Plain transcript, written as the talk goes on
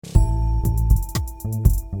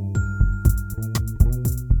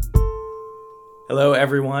Hello,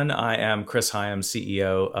 everyone. I am Chris Hyam,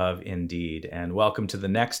 CEO of Indeed, and welcome to the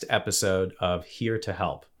next episode of Here to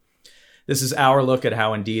Help. This is our look at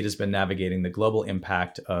how Indeed has been navigating the global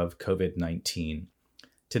impact of COVID-19.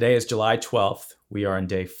 Today is July 12th. We are on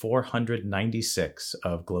day 496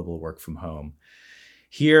 of global work from home.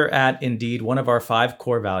 Here at Indeed, one of our 5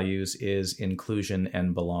 core values is inclusion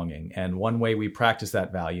and belonging, and one way we practice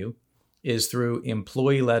that value is through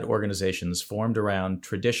employee-led organizations formed around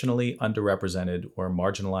traditionally underrepresented or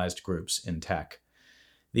marginalized groups in tech.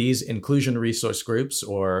 These inclusion resource groups,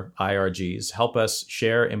 or IRGs, help us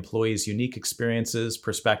share employees' unique experiences,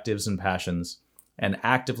 perspectives, and passions, and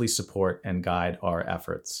actively support and guide our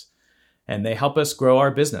efforts. And they help us grow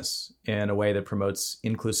our business in a way that promotes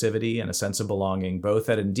inclusivity and a sense of belonging, both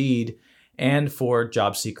at Indeed and for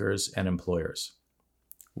job seekers and employers.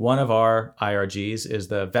 One of our IRGs is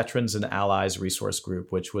the Veterans and Allies Resource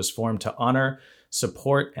Group, which was formed to honor,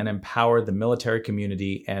 support, and empower the military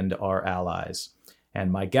community and our allies.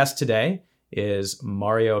 And my guest today is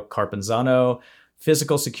Mario Carpenzano,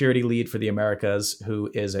 Physical Security Lead for the Americas,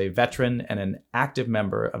 who is a veteran and an active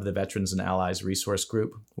member of the Veterans and Allies Resource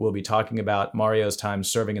Group. We'll be talking about Mario's time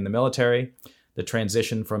serving in the military, the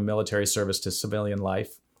transition from military service to civilian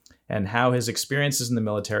life, and how his experiences in the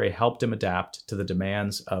military helped him adapt to the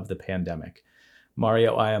demands of the pandemic.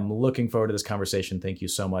 Mario, I am looking forward to this conversation. Thank you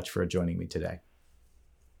so much for joining me today.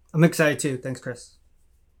 I'm excited too. Thanks, Chris.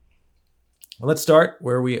 Well, let's start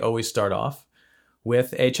where we always start off,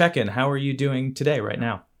 with a check-in. How are you doing today, right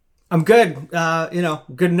now? I'm good.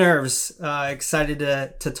 Good nerves. Excited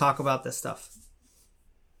to talk about this stuff.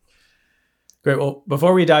 Great. Well,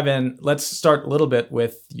 before we dive in, let's start a little bit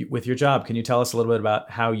with your job. Can you tell us a little bit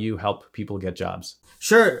about how you help people get jobs?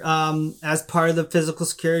 Sure. As part of the physical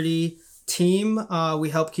security team,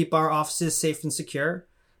 we help keep our offices safe and secure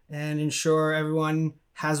and ensure everyone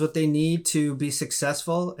has what they need to be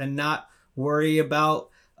successful and not worry about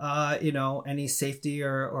any safety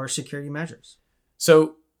or security measures.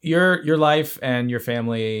 So your life and your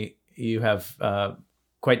family, you have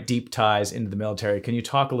quite deep ties into the military. Can you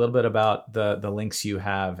talk a little bit about the links you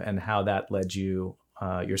have and how that led you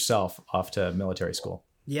yourself off to military school?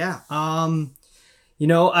 Yeah.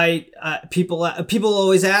 People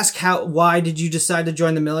always ask why did you decide to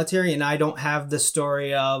join the military? And I don't have the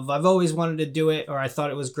story of I've always wanted to do it or I thought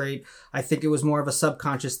it was great. I think it was more of a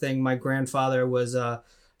subconscious thing. My grandfather was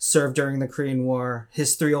served during the Korean War.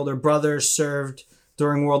 His 3 older brothers served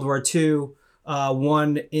during World War II.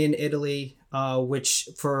 One in Italy, which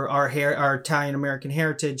for our Italian American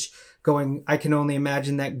heritage, I can only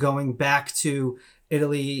imagine that going back to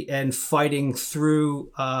Italy and fighting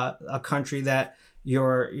through a country that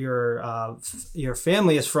your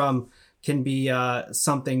family is from can be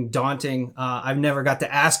something daunting. I've never got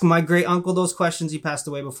to ask my great uncle those questions. He passed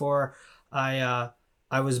away before I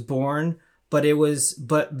was born, but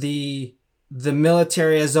the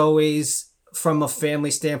military has always, from a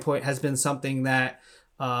family standpoint, has been something that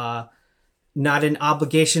not an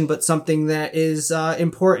obligation, but something that is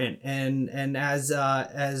important. And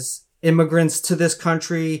as immigrants to this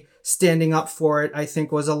country, standing up for it, I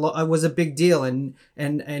think was a big deal. And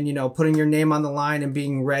putting your name on the line and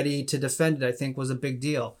being ready to defend it, I think was a big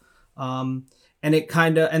deal. And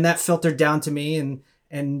that filtered down to me.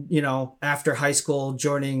 And after high school,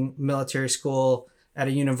 joining military school at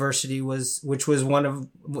a university which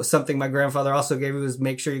was something my grandfather also gave me, was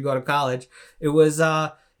make sure you go to college. It was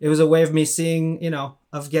a way of me seeing,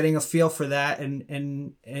 of getting a feel for that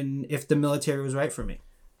and if the military was right for me.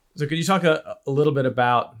 So could you talk a little bit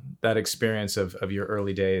about that experience of your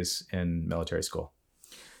early days in military school?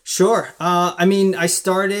 Sure. I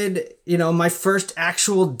started, my first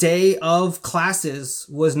actual day of classes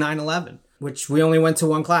was 9/11, which we only went to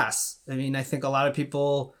one class. I think a lot of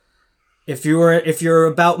people, if you're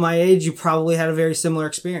about my age, you probably had a very similar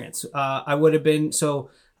experience.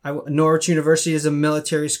 Norwich University is a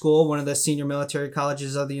military school, one of the senior military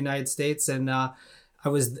colleges of the United States. And, I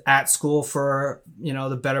was at school for,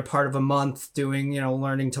 the better part of a month doing,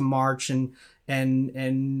 learning to march and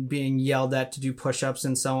being yelled at to do push-ups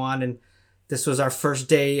and so on. And this was our first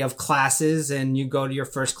day of classes, and you go to your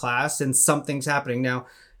first class and something's happening. Now,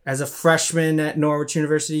 as a freshman at Norwich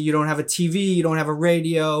University, you don't have a TV, you don't have a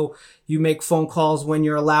radio, you make phone calls when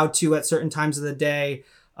you're allowed to at certain times of the day.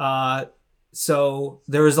 So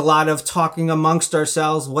there was a lot of talking amongst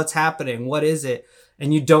ourselves. What's happening? What is it?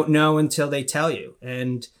 And you don't know until they tell you.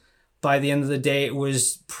 And by the end of the day, it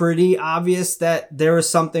was pretty obvious that there was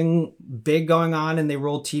something big going on, and they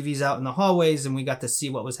rolled TVs out in the hallways and we got to see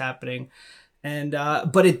what was happening. And,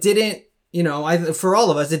 but it didn't for all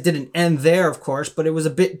of us, it didn't end there, of course, but it was a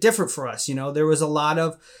bit different for us. There was a lot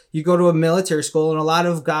of, you go to a military school and a lot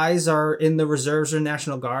of guys are in the reserves or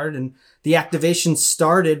National Guard, and the activation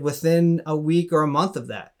started within a week or a month of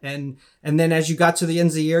that. And then as you got to the end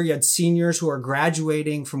of the year, you had seniors who are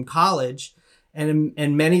graduating from college. And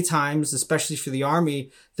many times, especially for the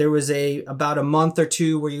Army, there was about a month or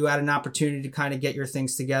two where you had an opportunity to kind of get your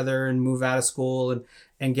things together and move out of school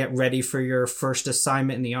and get ready for your first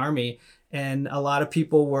assignment in the Army. And a lot of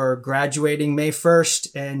people were graduating May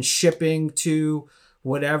 1st and shipping to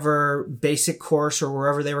whatever basic course or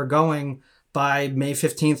wherever they were going by May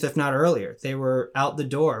 15th, if not earlier. They were out the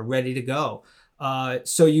door, ready to go.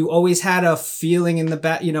 So you always had a feeling in the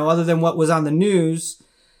back, other than what was on the news,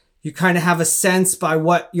 you kind of have a sense by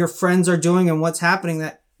what your friends are doing and what's happening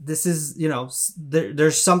that this is,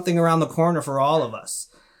 there's something around the corner for all of us.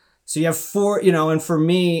 So you have and for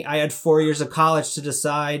me, I had 4 years of college to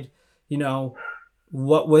decide,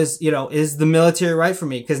 what was, is the military right for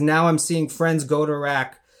me? Because now I'm seeing friends go to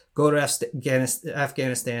Iraq, go to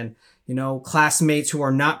Afghanistan, classmates who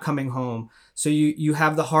are not coming home. So you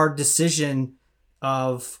have the hard decision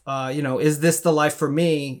of, is this the life for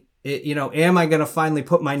me? Am I going to finally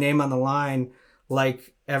put my name on the line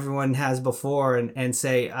like everyone has before and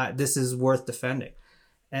say, this is worth defending?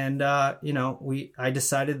 And, I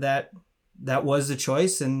decided that was the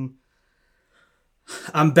choice, and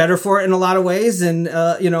I'm better for it in a lot of ways. And,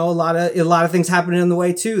 a lot of things happening in the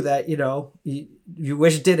way too that, you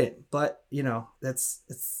wish didn't, but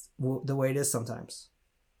it's the way it is sometimes.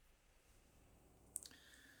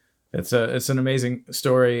 It's an amazing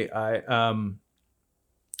story.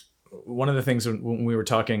 One of the things when we were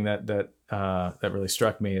talking that really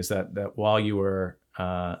struck me is that while you were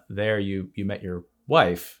there, you met your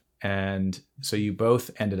wife, and so you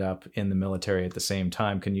both ended up in the military at the same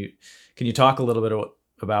time. Can you talk a little bit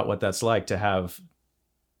about what that's like to have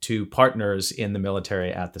two partners in the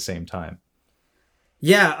military at the same time?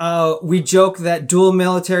 Yeah, we joke that dual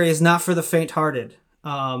military is not for the faint-hearted.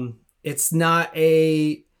 It's not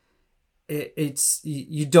you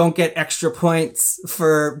don't get extra points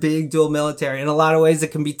for being dual military. In a lot of ways,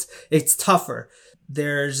 it's tougher.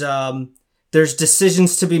 There's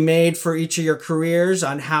decisions to be made for each of your careers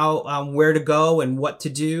on how, where to go and what to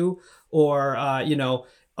do. Or,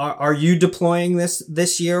 are you deploying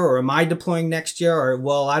this year, or am I deploying next year? Or,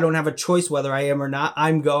 well, I don't have a choice whether I am or not.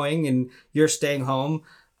 I'm going and you're staying home.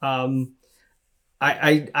 You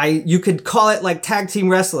could call it like tag team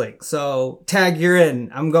wrestling. So tag, you're in,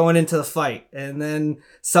 I'm going into the fight. And then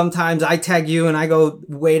sometimes I tag you and I go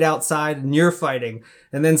wait outside and you're fighting.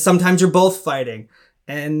 And then sometimes you're both fighting.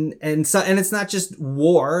 And it's not just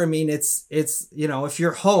war. I mean, it's, if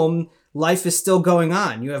you're home, life is still going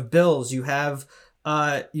on. You have bills, you have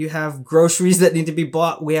groceries that need to be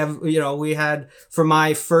bought. We had for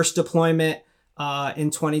my first deployment, in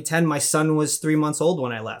 2010, my son was 3 months old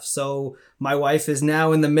when I left. So my wife is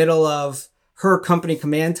now in the middle of her company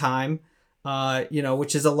command time,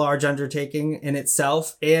 which is a large undertaking in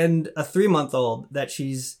itself, and a 3-month-old that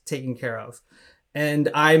she's taking care of. And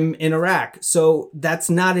I'm in Iraq. So that's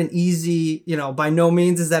not an easy, by no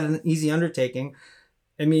means is that an easy undertaking.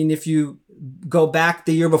 I mean, if you go back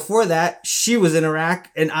the year before that, she was in Iraq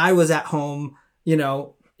and I was at home,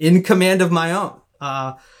 in command of my own.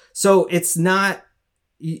 So it's not,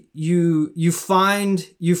 you find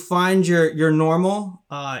your normal,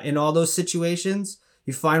 in all those situations.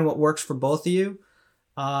 You find what works for both of you.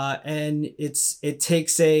 And it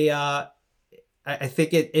takes I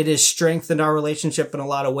think it has strengthened our relationship in a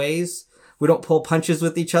lot of ways. We don't pull punches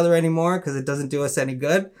with each other anymore because it doesn't do us any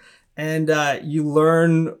good. And, you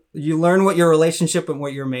learn what your relationship and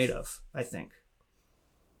what you're made of, I think.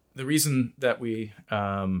 The reason that we,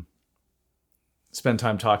 spend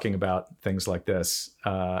time talking about things like this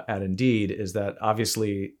at Indeed is that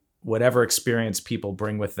obviously whatever experience people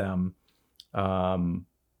bring with them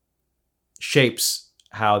shapes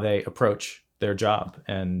how they approach their job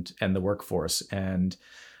and the workforce. And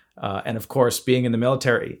of course, being in the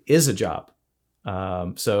military is a job.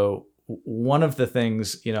 So one of the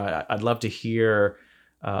things, I'd love to hear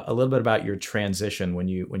a little bit about your transition when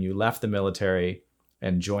you left the military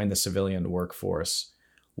and joined the civilian workforce.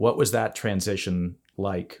 What was that transition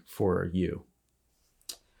like for you?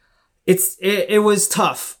 It was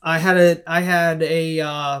tough. At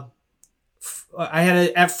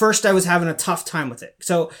first I was having a tough time with it.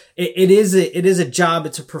 So it is a job.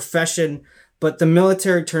 It's a profession, but the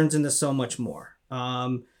military turns into so much more.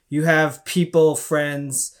 You have people,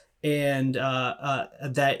 friends, and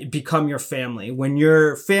that become your family. When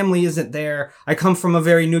your family isn't there, I come from a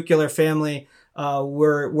very nuclear family.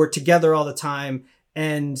 We're together all the time,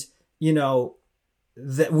 and you know,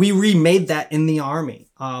 that we remade that in the Army,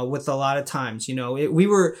 with a lot of times, you know,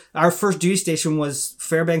 our first duty station was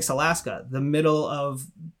Fairbanks, Alaska, the middle of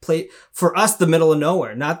for us, the middle of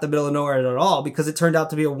nowhere, not the middle of nowhere at all, because it turned out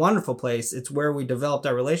to be a wonderful place. It's where we developed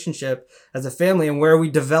our relationship as a family and where we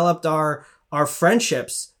developed our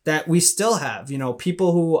friendships that we still have, you know,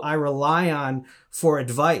 people who I rely on for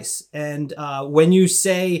advice. And, when you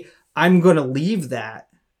say, I'm going to leave that,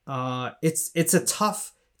 it's a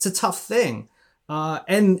tough thing.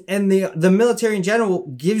 And the military in general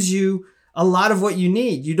gives you a lot of what you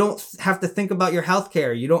need. You don't have to think about your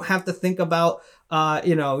healthcare. You don't have to think about,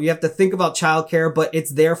 you have to think about childcare, but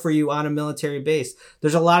it's there for you on a military base.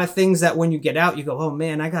 There's a lot of things that when you get out, you go, oh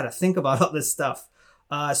man, I got to think about all this stuff.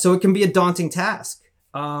 So it can be a daunting task.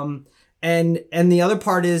 And the other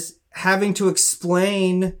part is having to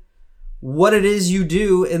explain what it is you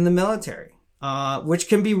do in the military, which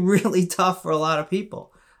can be really tough for a lot of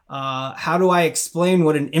people. How do I explain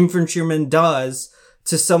what an infantryman does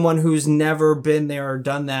to someone who's never been there or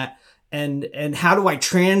done that? And how do I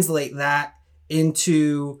translate that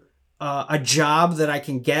into a job that I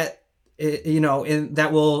can get, that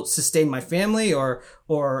will sustain my family or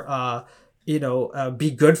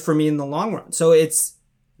be good for me in the long run. So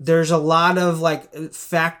there's a lot of like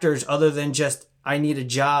factors other than just I need a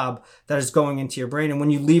job that is going into your brain. And when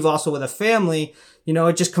you leave also with a family,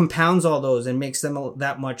 it just compounds all those and makes them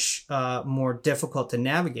that much more difficult to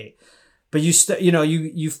navigate. But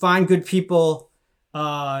you find good people,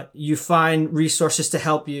 you find resources to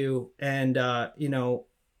help you, and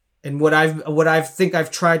what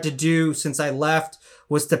I've tried to do since I left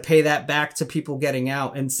was to pay that back to people getting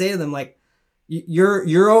out and say to them, like,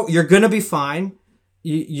 you're gonna be fine.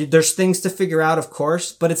 There's things to figure out, of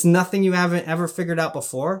course, but it's nothing you haven't ever figured out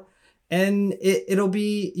before. And it'll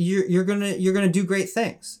be, you're gonna do great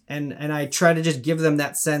things. And I try to just give them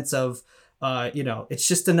that sense of, it's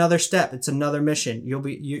just another step. It's another mission.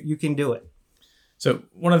 You can do it. So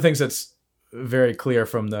one of the things that's very clear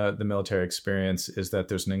from the military experience is that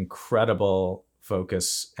there's an incredible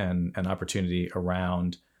focus and opportunity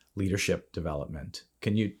around leadership development.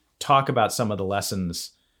 Can you talk about some of the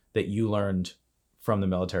lessons that you learned from the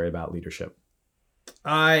military about leadership?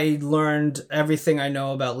 I learned everything I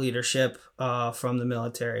know about leadership from the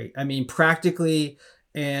military. I mean, practically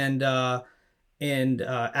and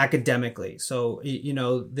academically. So,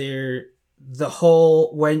 the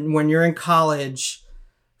whole, when you're in college,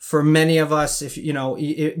 for many of us, if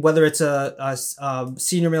whether it's a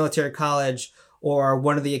senior military college or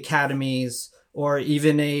one of the academies or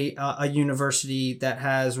even a university that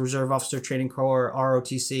has Reserve Officer Training Corps,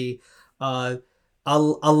 ROTC, a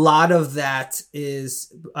lot of that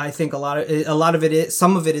is, I think a lot of it is,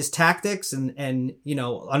 some of it is tactics and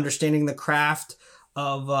understanding the craft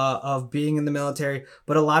of being in the military,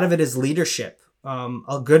 but a lot of it is leadership.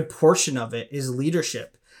 A good portion of it is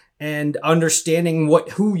leadership and understanding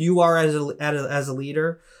who you are as a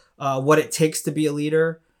leader, what it takes to be a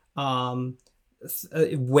leader,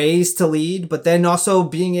 ways to lead, but then also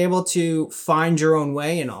being able to find your own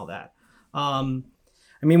way and all that.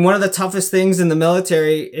 I mean, one of the toughest things in the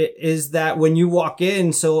military is that when you walk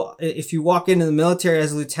in, so if you walk into the military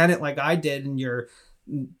as a lieutenant like I did, and you're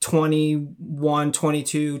 21,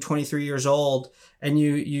 22, 23 years old, and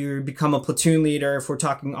you become a platoon leader, if we're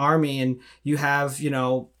talking Army, and you have,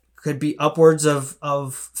 could be upwards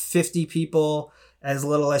of 50 people, as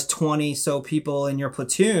little as 20 so people in your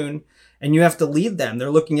platoon, and you have to lead them.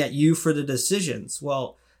 They're looking at you for the decisions.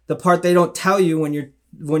 Well, the part they don't tell you when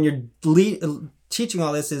you're teaching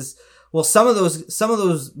all this is, well, some of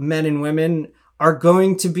those men and women are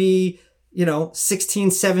going to be, 16,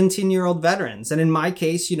 17-year-old veterans. And in my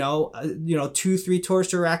case, 2-3 tours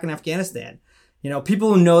to Iraq and Afghanistan,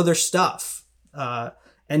 people who know their stuff,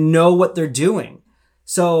 and know what they're doing.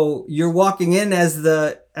 So you're walking in as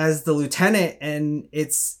the lieutenant, and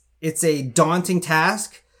it's a daunting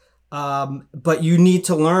task. But you need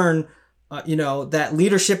to learn, that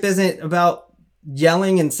leadership isn't about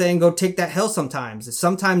yelling and saying, go take that hill. Sometimes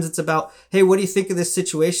it's about, hey, what do you think of this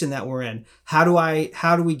situation that we're in? How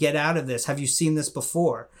do we get out of this? Have you seen this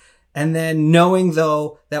before? And then knowing,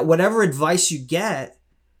 though, that whatever advice you get,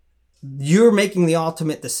 you're making the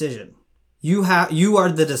ultimate decision. You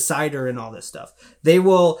are the decider in all this stuff.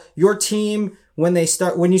 Your team, when a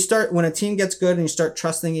team gets good and you start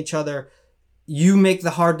trusting each other, you make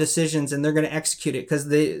the hard decisions and they're going to execute it,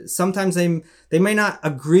 because sometimes they may not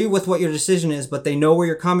agree with what your decision is, but they know where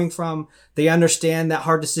you're coming from. They understand that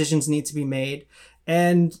hard decisions need to be made,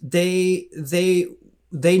 and they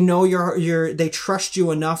know they trust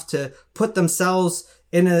you enough to put themselves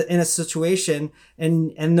in a situation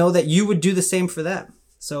and know that you would do the same for them.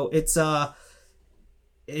 So it's a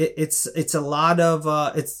lot of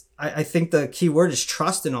I think the key word is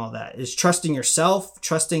trust in all that, is trusting yourself,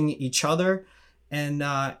 trusting each other,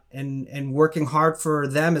 and working hard for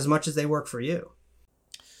them as much as they work for you.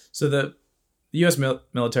 So the U.S.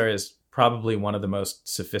 military is probably one of the most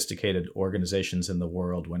sophisticated organizations in the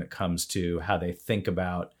world when it comes to how they think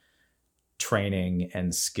about training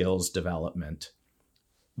and skills development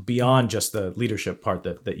beyond just the leadership part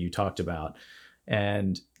that you talked about.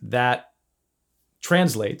 And that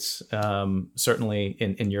translates, certainly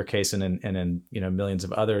in your case and in millions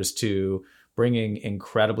of others, to bringing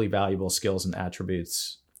incredibly valuable skills and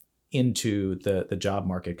attributes into the job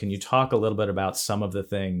market. Can you talk a little bit about some of the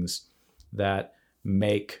things that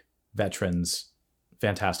make veterans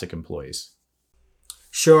fantastic employees?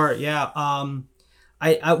 Sure. Yeah.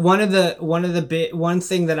 One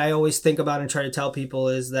thing that I always think about and try to tell people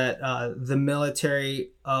is that the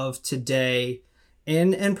military of today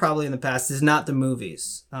and probably in the past is not the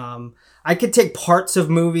movies. I could take parts of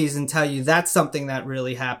movies and tell you that's something that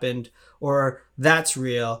really happened or that's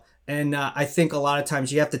real. And I think a lot of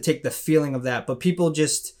times you have to take the feeling of that, but people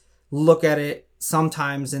just look at it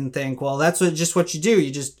sometimes and think, well, that's just what you do.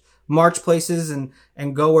 You just march places and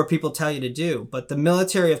go where people tell you to do. But the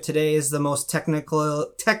military of today is the most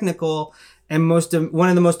technical and one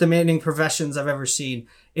of the most demanding professions I've ever seen.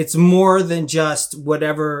 It's more than just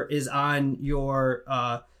whatever is on your,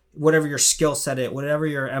 whatever your skill set is, whatever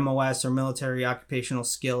your MOS or military occupational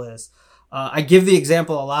skill is. I give the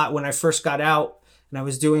example a lot. When I first got out and I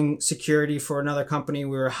was doing security for another company,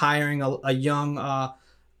 we were hiring a young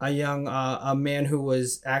man who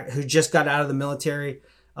just got out of the military,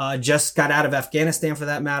 just got out of Afghanistan for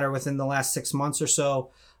that matter within the last 6 months or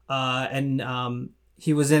so.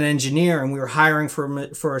 He was an engineer and we were hiring for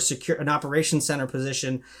an operations center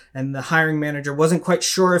position, and the hiring manager wasn't quite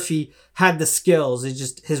sure if he had the skills.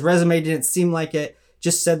 His resume didn't seem like it,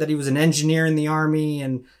 just said that he was an engineer in the Army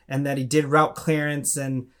and that he did route clearance,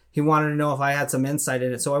 and he wanted to know if I had some insight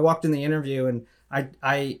in it. So I walked in the interview and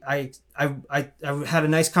I had a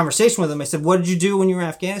nice conversation with him. I said, "What did you do when you were in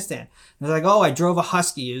Afghanistan?" And he was like, "Oh, I drove a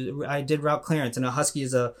Husky. I did route clearance." And a Husky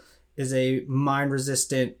is a mine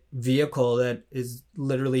resistant vehicle that is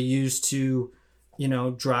literally used to,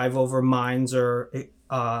 drive over mines or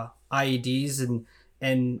IEDs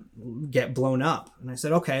and get blown up. And I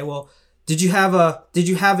said, "Okay, well, did you have a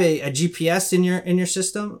GPS in your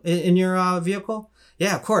system in your vehicle?"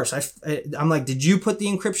 "Yeah, of course." I'm like, "Did you put the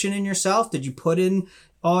encryption in yourself? Did you put in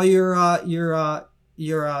all your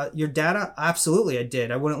data?" "Absolutely, I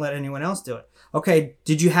did. I wouldn't let anyone else do it." "Okay,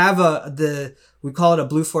 did you have we call it a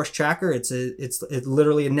Blue Force tracker. It's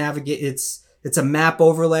literally it's a map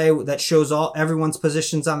overlay that shows everyone's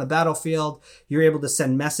positions on the battlefield. You're able to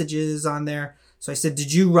send messages on there." So I said,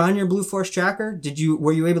 "Did you run your Blue Force tracker?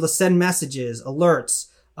 Were you able to send messages, alerts?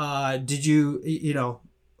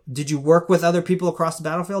 Did you work with other people across the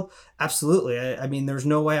battlefield?" "Absolutely. I mean, there's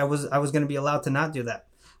no way I was going to be allowed to not do that."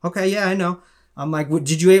 "Okay, yeah, I know." I'm like, were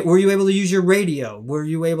you able to use your radio? Were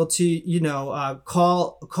you able to,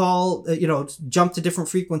 call, jump to different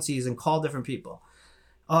frequencies and call different people?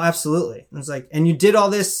 "Oh, absolutely." And it's like, "And you did all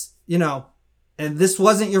this, and this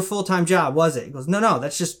wasn't your full-time job, was it?" He goes, No,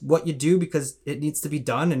 that's just what you do because it needs to be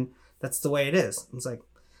done. And that's the way it is. I was like,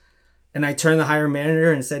 and I turned to the hiring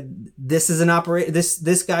manager and said, "This is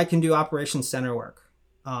this guy can do operations center work."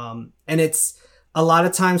 And it's a lot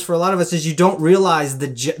of times for a lot of us is you don't realize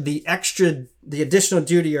the additional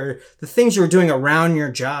duty or the things you're doing around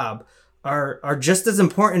your job are just as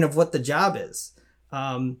important of what the job is.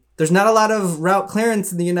 There's not a lot of route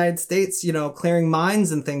clearance in the United States, clearing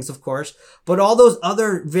mines and things, of course, but all those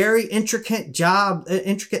other very intricate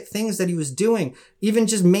things that he was doing, even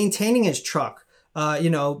just maintaining his truck,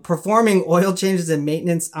 performing oil changes and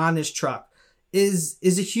maintenance on his truck is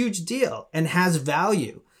a huge deal and has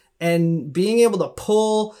value. And being able to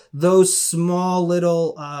pull those small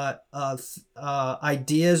little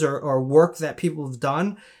ideas or work that people have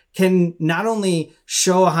done can not only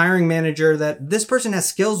show a hiring manager that this person has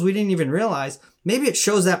skills we didn't even realize, maybe it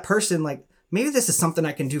shows that person like, maybe this is something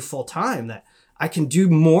I can do full time, that I can do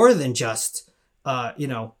more than just,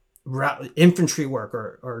 infantry work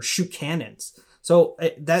or shoot cannons. So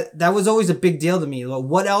that was always a big deal to me. Well,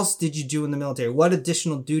 what else did you do in the military? What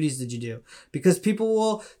additional duties did you do? Because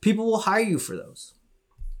people will hire you for those.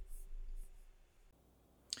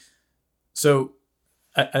 So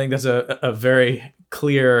I think that's a very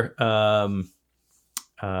clear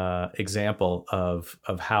example of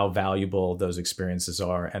how valuable those experiences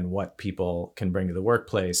are and what people can bring to the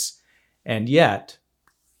workplace. And yet,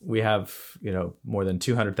 we have, more than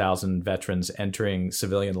 200,000 veterans entering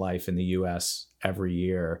civilian life in the U.S. every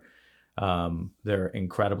year. They're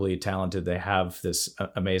incredibly talented. They have this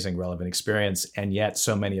amazing relevant experience, and yet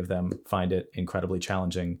so many of them find it incredibly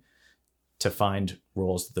challenging to find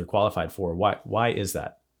roles that they're qualified for. Why is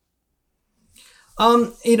that?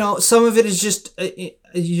 Some of it is just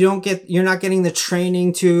you're not getting the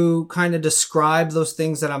training to kind of describe those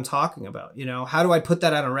things that I'm talking about. How do I put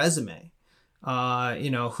that on a resume?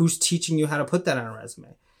 Who's teaching you how to put that on a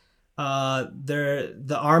resume?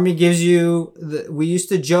 The Army gives you, we used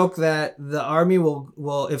to joke that the Army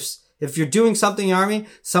will, if you're doing something in the Army,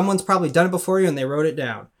 someone's probably done it before you and they wrote it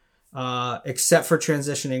down, except for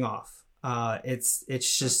transitioning off.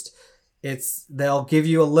 They'll give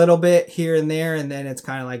you a little bit here and there, and then it's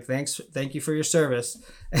kind of like, thank you for your service,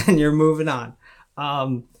 and you're moving on.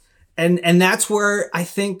 And that's where I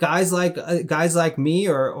think guys like me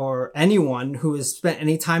or anyone who has spent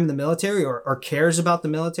any time in the military or cares about the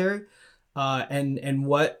military, and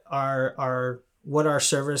what our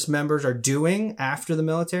service members are doing after the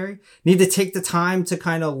military, need to take the time to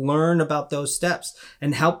kind of learn about those steps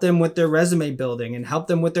and help them with their resume building and help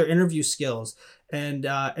them with their interview skills, and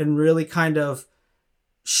really kind of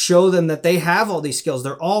show them that they have all these skills.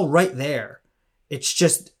 They're all right there. It's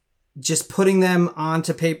just putting them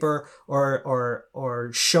onto paper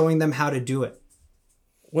or showing them how to do it.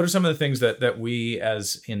 What are some of the things that we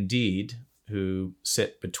as Indeed, who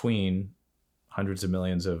sit between hundreds of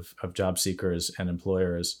millions of job seekers and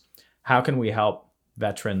employers, how can we help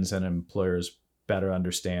veterans and employers better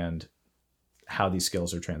understand how these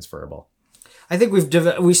skills are transferable? I think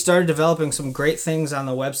we started developing some great things on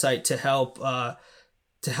the website to help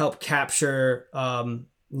capture a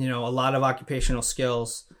lot of occupational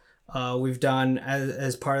skills. We've done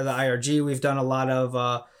as part of the IRG, we've done a lot of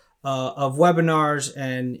webinars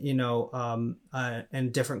and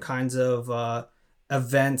different kinds of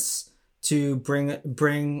events to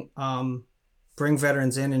bring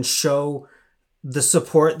veterans in and show the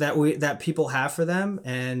support that people have for them,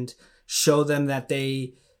 and show them that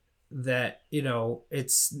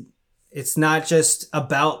it's not just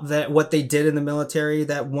about what they did in the military,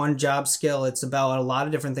 that one job skill. It's about a lot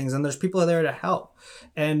of different things, and there's people there to help.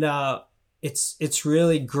 And it's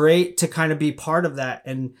really great to kind of be part of that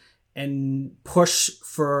and push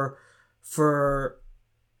for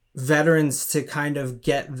veterans to kind of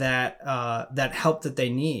get that help that they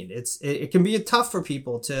need. It can be tough for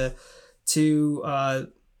people to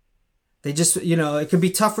they just, it can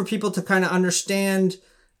be tough for people to kind of understand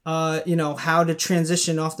how to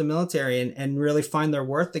transition off the military and really find their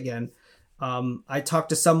worth again. I talked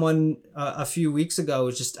to someone a few weeks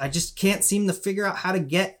ago. I just can't seem to figure out how to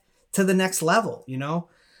get to the next level,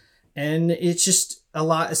 and it's just a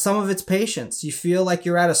lot. Some of it's patience. You feel like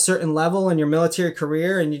you're at a certain level in your military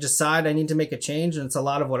career and you decide I need to make a change. And it's a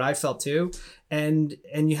lot of what I felt too. And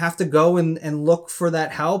you have to go and look for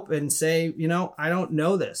that help and say, I don't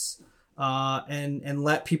know this. And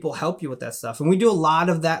let people help you with that stuff. And we do a lot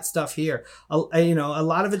of that stuff here. A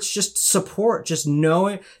lot of it's just support, just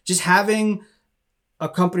having a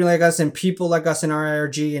company like us and people like us in our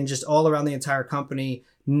IRG and just all around the entire company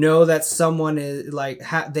know that someone is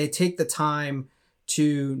they take the time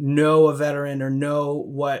to know a veteran or know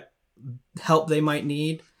what help they might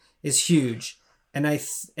need is huge. And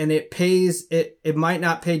it pays, it might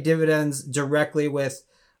not pay dividends directly with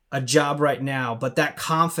a job right now, but that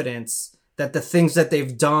confidence that the things that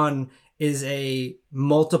they've done is a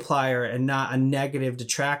multiplier and not a negative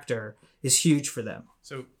detractor is huge for them.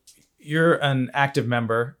 So you're an active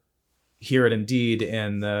member here at Indeed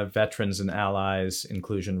in the Veterans and Allies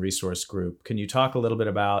Inclusion Resource Group. Can you talk a little bit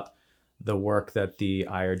about the work that the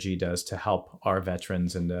IRG does to help our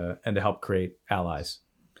veterans and to help create allies?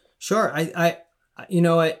 Sure. I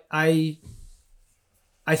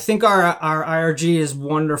think our IRG is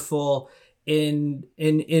wonderful in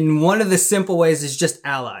one of the simple ways is just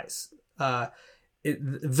allies.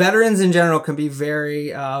 Veterans in general can be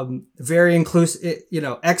very inclusive,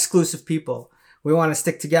 exclusive people. We want to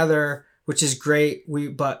stick together, which is great.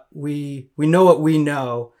 We know what we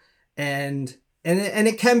know, and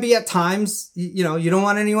it can be at times, you don't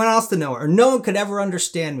want anyone else to know, or no one could ever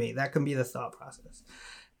understand me. That can be the thought process.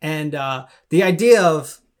 And the idea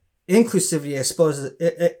of inclusivity, I suppose,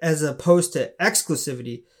 as opposed to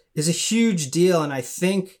exclusivity, is a huge deal. And I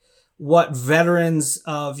think what veterans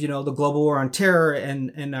of, the global war on terror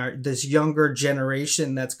and this younger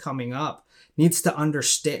generation that's coming up needs to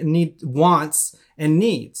understand, wants and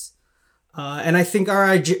needs. And I think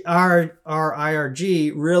our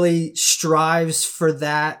IRG really strives for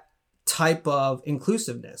that type of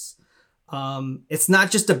inclusiveness. It's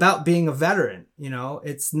not just about being a veteran.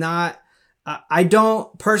 It's not, I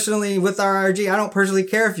don't personally, with our IRG, I don't personally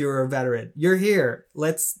care if you're a veteran. You're here.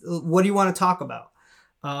 What do you want to talk about?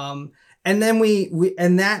 And then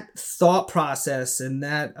and that thought process and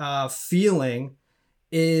that feeling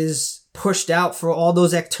is pushed out for all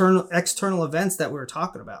those external events that we were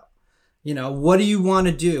talking about. What do you want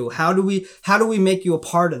to do? How do we make you a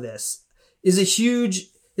part of this? Is a huge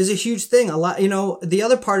thing. A lot, the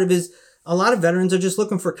other part of it is a lot of veterans are just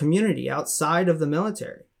looking for community outside of the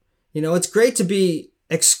military. It's great to be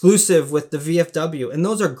exclusive with the VFW, and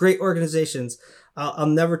those are great organizations. I'll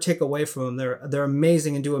never take away from them. They're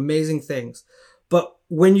amazing and do amazing things. But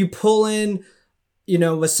when you pull in,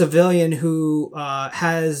 a civilian who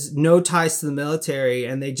has no ties to the military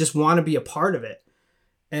and they just want to be a part of it,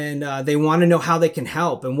 and they want to know how they can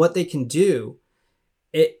help and what they can do,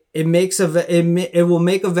 it will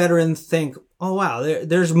make a veteran think, oh wow,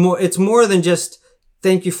 there's more. It's more than just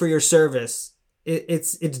thank you for your service.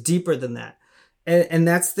 It's deeper than that. And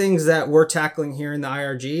that's things that we're tackling here in the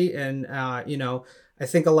IRG. And, I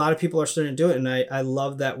think a lot of people are starting to do it. And I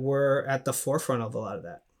love that we're at the forefront of a lot of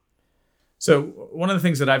that. So one of the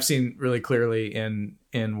things that I've seen really clearly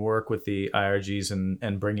in work with the IRGs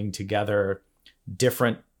and bringing together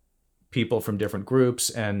different people from different groups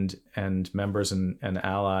and members and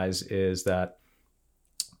allies is that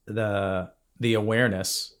the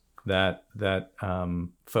awareness that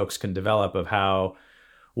folks can develop of how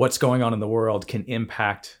what's going on in the world can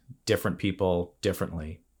impact different people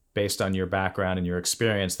differently. Based on your background and your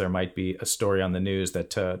experience, there might be a story on the news that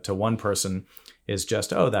to one person is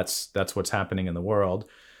just, oh, that's what's happening in the world.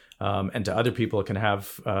 And to other people, it can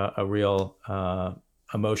have a real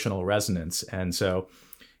emotional resonance. And so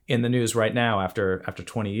in the news right now, after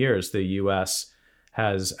 20 years, the U.S.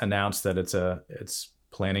 has announced that it's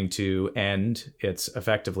planning to end its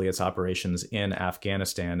operations in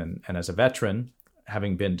Afghanistan. And as a veteran,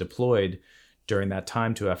 having been deployed during that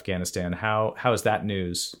time to Afghanistan, how has that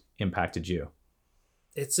news impacted you?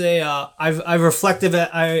 It's I've reflected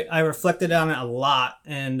I reflected on it a lot,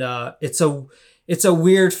 and it's a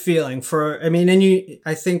weird feeling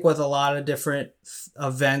I think with a lot of different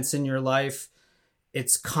events in your life,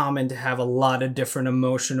 it's common to have a lot of different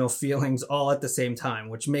emotional feelings all at the same time,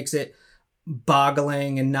 which makes it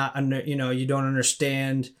boggling and not, you don't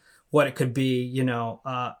understand what it could be,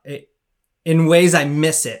 in ways I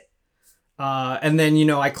miss it. And then,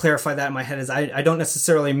 I clarify that in my head as I don't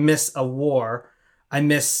necessarily miss a war. I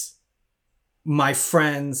miss my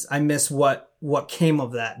friends. I miss what came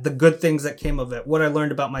of that, the good things that came of it, what I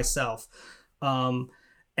learned about myself. And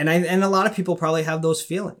a lot of people probably have those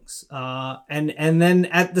feelings. And then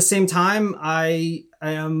at the same time, I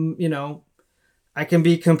am, I can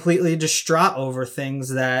be completely distraught over things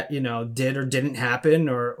that, did or didn't happen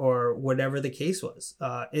or whatever the case was.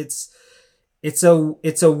 It's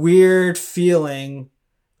a weird feeling,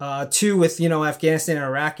 too, with, Afghanistan and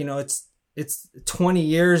Iraq. It's 20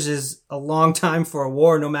 years is a long time for a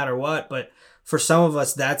war, no matter what. But for some of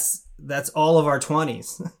us, that's all of our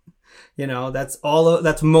 20s.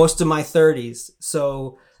 That's most of my 30s.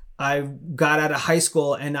 So I got out of high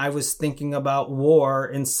school and I was thinking about war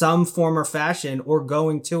in some form or fashion, or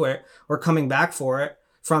going to it, or coming back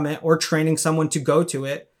from it, or training someone to go to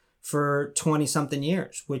it for 20 something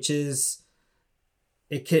years, which is,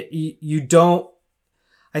 I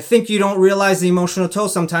think you don't realize the emotional toll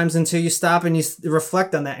sometimes until you stop and you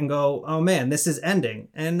reflect on that and go, oh man, this is ending.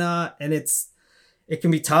 And it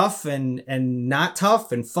can be tough and not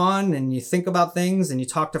tough and fun. And you think about things and you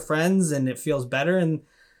talk to friends and it feels better. And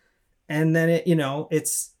then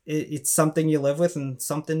it's something you live with and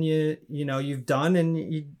something you've done, and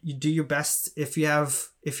you do your best. If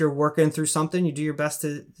you're working through something, you do your best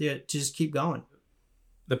to just keep going.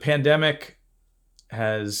 The pandemic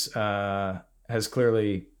has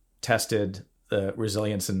clearly tested the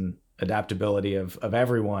resilience and adaptability of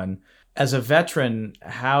everyone. As a veteran,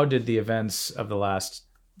 how did the events of the last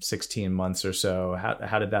 16 months or so,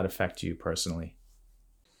 how did that affect you personally?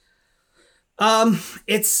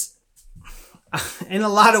 It's in a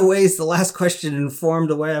lot of ways, the last question informed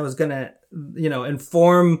the way I was going to,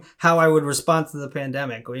 inform how I would respond to the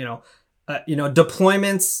pandemic.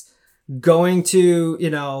 Deployments, going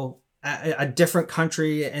to, a different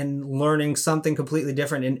country and learning something completely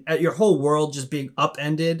different, and your whole world just being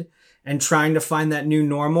upended and trying to find that new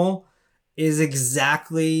normal is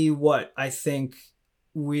exactly what I think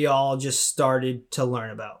we all just started to learn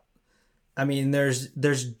about. I mean, there's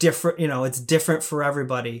different, it's different for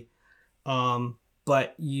everybody.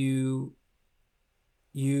 But you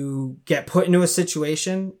get put into a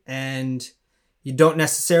situation and you don't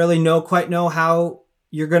necessarily quite know how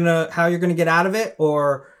how you're gonna get out of it,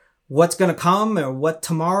 or what's gonna come, or what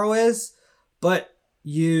tomorrow is, but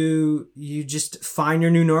you just find your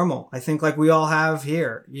new normal. I think like we all have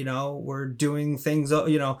here, we're doing things,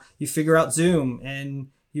 you figure out Zoom and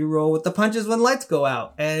you roll with the punches when lights go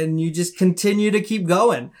out, and you just continue to keep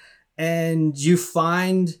going, and you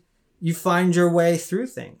find your way through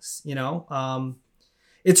things.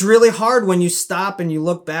 It's really hard when you stop and you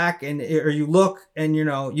look back or you look and,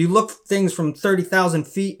 you look things from 30,000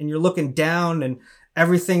 feet and you're looking down and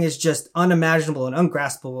everything is just unimaginable and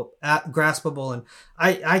graspable. And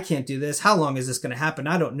I can't do this. How long is this going to happen?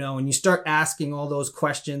 I don't know. And you start asking all those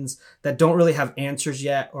questions that don't really have answers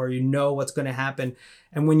yet, or what's going to happen.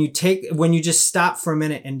 And when you just stop for a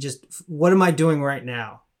minute and just, what am I doing right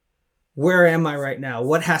now? Where am I right now?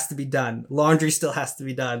 What has to be done? Laundry still has to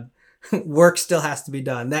be done. Work still has to be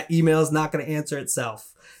done. That email is not going to answer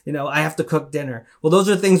itself. I have to cook dinner. Well, those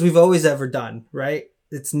are things we've always ever done, right?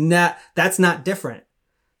 That's not different.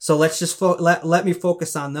 So let's just let me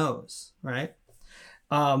focus on those, right?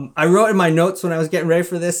 I wrote in my notes when I was getting ready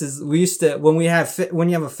for this is we used to, when you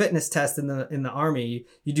have a fitness test in the Army,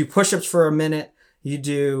 you do push-ups for a minute, you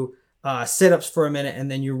do sit-ups for a minute, and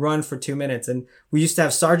then you run for 2 minutes. And we used to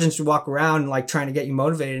have sergeants who walk around like trying to get you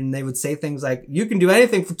motivated, and they would say things like, you can do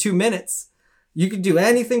anything for 2 minutes. You could do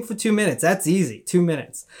anything for 2 minutes. That's easy. 2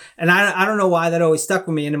 minutes. And I don't know why that always stuck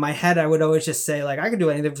with me. And in my head, I would always just say like, I could do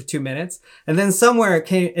anything for 2 minutes. And then somewhere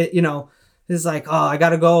it's like, oh, I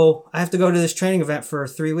have to go to this training event for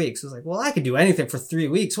 3 weeks. It's like, well, I could do anything for 3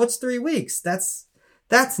 weeks. What's 3 weeks? That's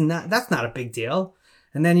not a big deal.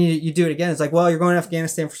 And then you do it again. It's like, well, you're going to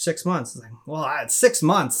Afghanistan for 6 months. It's like, well, 6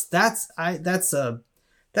 months. That's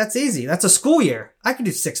easy. That's a school year. I could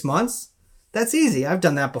do 6 months. That's easy. I've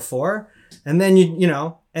done that before. And then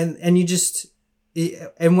and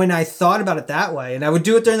when I thought about it that way, and I would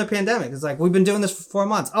do it during the pandemic, it's like, we've been doing this for 4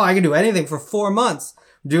 months. Oh, I can do anything for 4 months.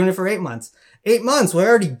 I'm doing it for 8 months. 8 months. We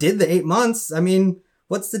already did the 8 months. I mean,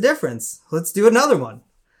 what's the difference? Let's do another one.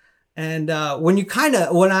 And when I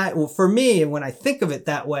think of it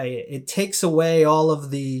that way, it takes away all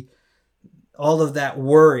of that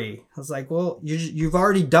worry. I was like, well, you've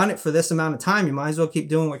already done it for this amount of time. You might as well keep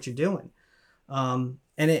doing what you're doing. And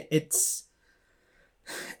it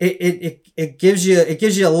gives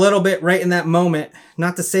you a little bit right in that moment.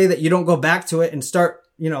 Not to say that you don't go back to it and start,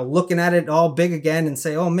 looking at it all big again and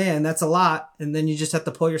say, oh man, that's a lot. And then you just have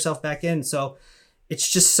to pull yourself back in. So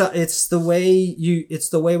it's the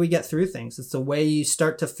way we get through things. It's the way you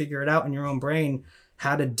start to figure it out in your own brain,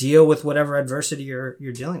 how to deal with whatever adversity you're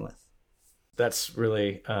dealing with. That's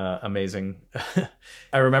really amazing.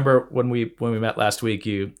 I remember when we met last week,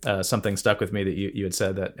 something stuck with me that you had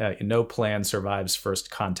said that no plan survives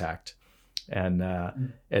first contact, and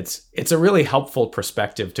it's a really helpful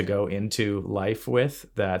perspective to go into life with.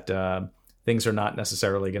 That things are not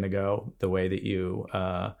necessarily going to go the way that you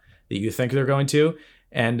think they're going to,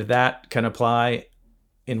 and that can apply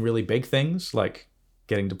in really big things like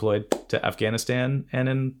getting deployed to Afghanistan, and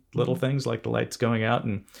in little things like the lights going out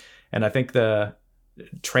and I think the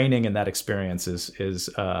training in that experience is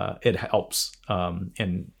it helps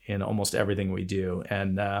in almost everything we do.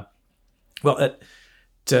 And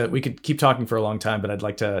we could keep talking for a long time, but I'd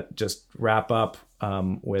like to just wrap up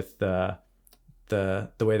with the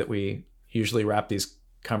way that we usually wrap these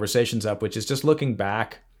conversations up, which is just looking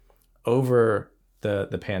back over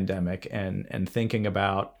the pandemic and thinking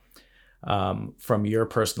about from your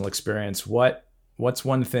personal experience, what's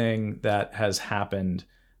one thing that has happened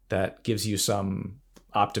that gives you some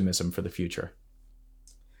optimism for the future?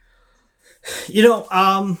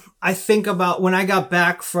 I think about when I got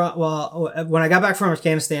back from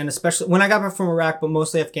Afghanistan, especially when I got back from Iraq, but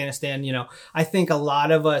mostly Afghanistan, I think a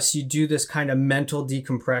lot of us, you do this kind of mental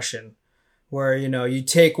decompression where, you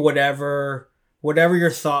take whatever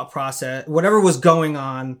your thought process, whatever was going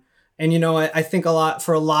on. And, I think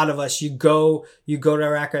for a lot of us, you go to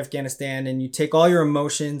Iraq or Afghanistan and you take all your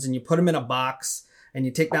emotions and you put them in a box. And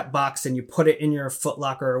you take that box and you put it in your Foot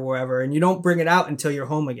Locker or wherever, and you don't bring it out until you're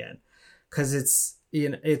home again. Cause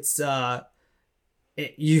you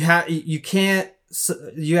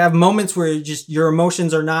have moments where your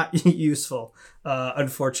emotions are not useful,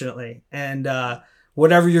 unfortunately. And,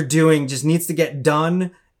 whatever you're doing just needs to get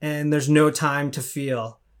done, and there's no time to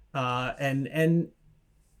feel. And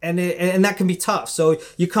that can be tough. So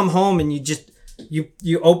you come home and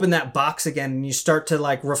you open that box again and you start to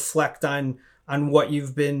like reflect on what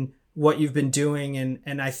you've been doing.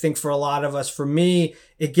 And I think for a lot of us, for me,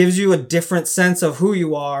 it gives you a different sense of who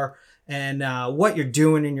you are and what you're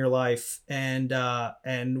doing in your life and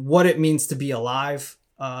what it means to be alive.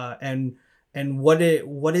 And what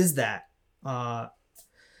is that?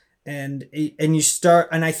 you start,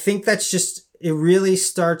 and I think that's just, it really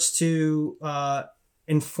starts to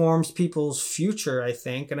informs people's future, I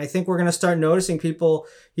think. And I think we're going to start noticing people,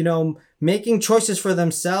 making choices for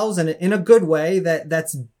themselves and in a good way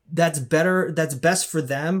that's better, that's best for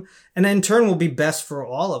them, and in turn will be best for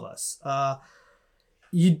all of us.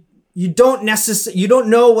 You don't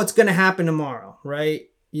know what's going to happen tomorrow, right?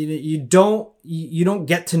 You don't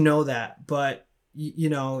get to know that, but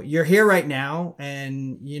you're here right now,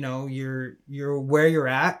 and you're where you're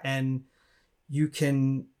at, and you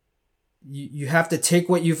have to take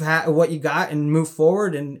what you got and move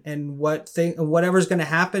forward, and whatever's going to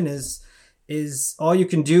happen is all you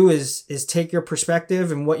can do is take your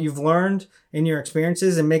perspective and what you've learned in your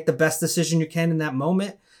experiences and make the best decision you can in that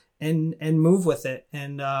moment, and move with it.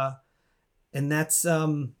 And that's,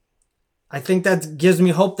 I think that gives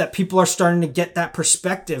me hope that people are starting to get that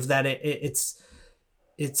perspective, that it's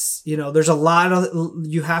there's a lot of,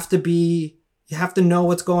 you have to know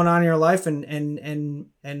what's going on in your life,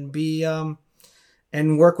 and be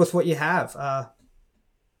and work with what you have. I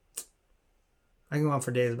can go on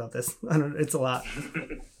for days about this. It's a lot.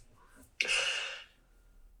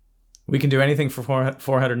 We can do anything for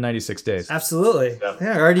 496 days. Absolutely.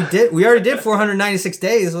 Yeah, we already did 496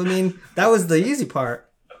 days. I mean, that was the easy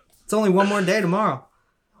part. It's only one more day tomorrow.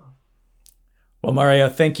 Well, Mario,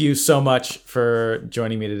 thank you so much for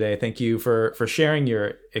joining me today. Thank you for sharing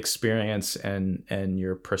your experience and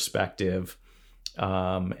your perspective.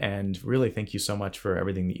 And really, thank you so much for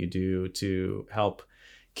everything that you do to help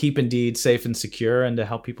keep Indeed safe and secure, and to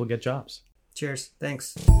help people get jobs. Cheers.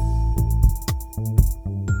 Thanks.